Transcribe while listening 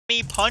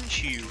me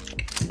punch you.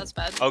 That's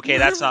bad. Okay,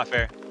 that's not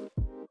fair.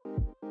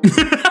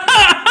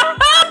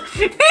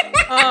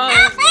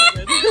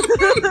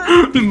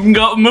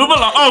 Go, move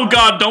along. Oh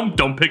God,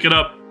 don't pick it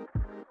up.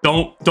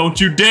 Don't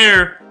you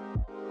dare.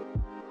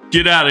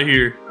 Get out of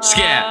here.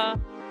 Scat.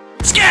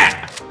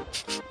 Scat.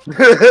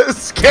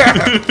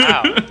 Scat.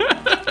 Wow.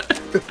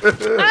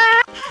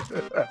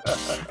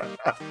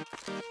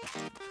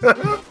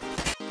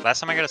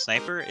 Last time I got a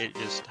sniper, it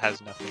just has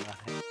nothing on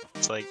it.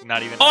 It's like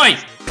not even. Oi!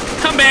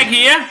 Come back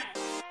here.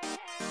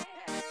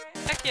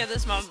 Heck yeah,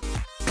 this mom.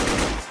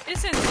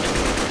 It's instant.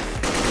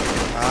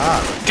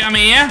 Come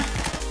here.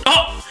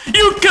 Oh,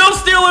 you kill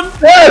stealing.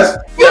 Yes!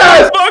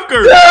 Yes!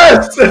 Fucker.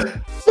 Yes!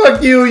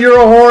 Fuck you, you're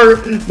a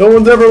whore. No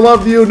one's ever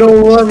loved you. No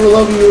one will ever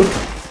love you.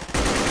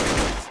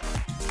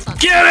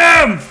 Get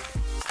him.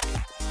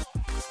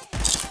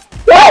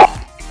 No!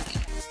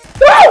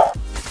 No!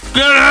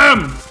 Get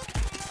him.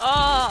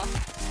 Oh,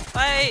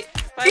 fight.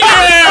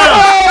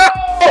 Yeah!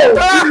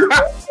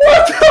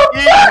 What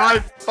the Eat my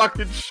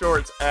fucking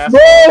shorts, ass. No,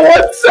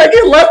 1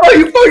 second left. Are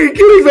you fucking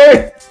kidding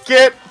me?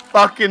 Get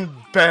fucking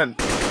bent.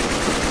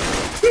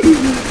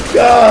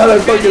 God, I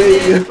fucking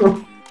hate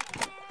you.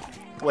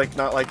 Like,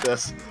 not like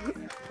this.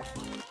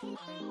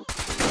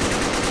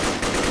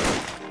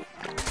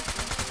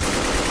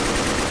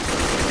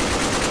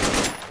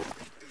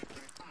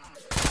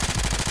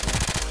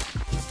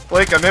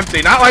 Blake, I'm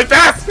empty. Not like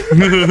that!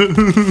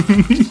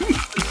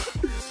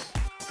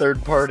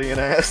 Third party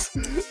and ass.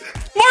 What do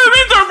you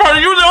mean third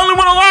party? You were the only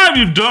one alive,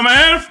 you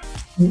dumbass.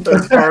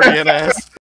 Third party and ass.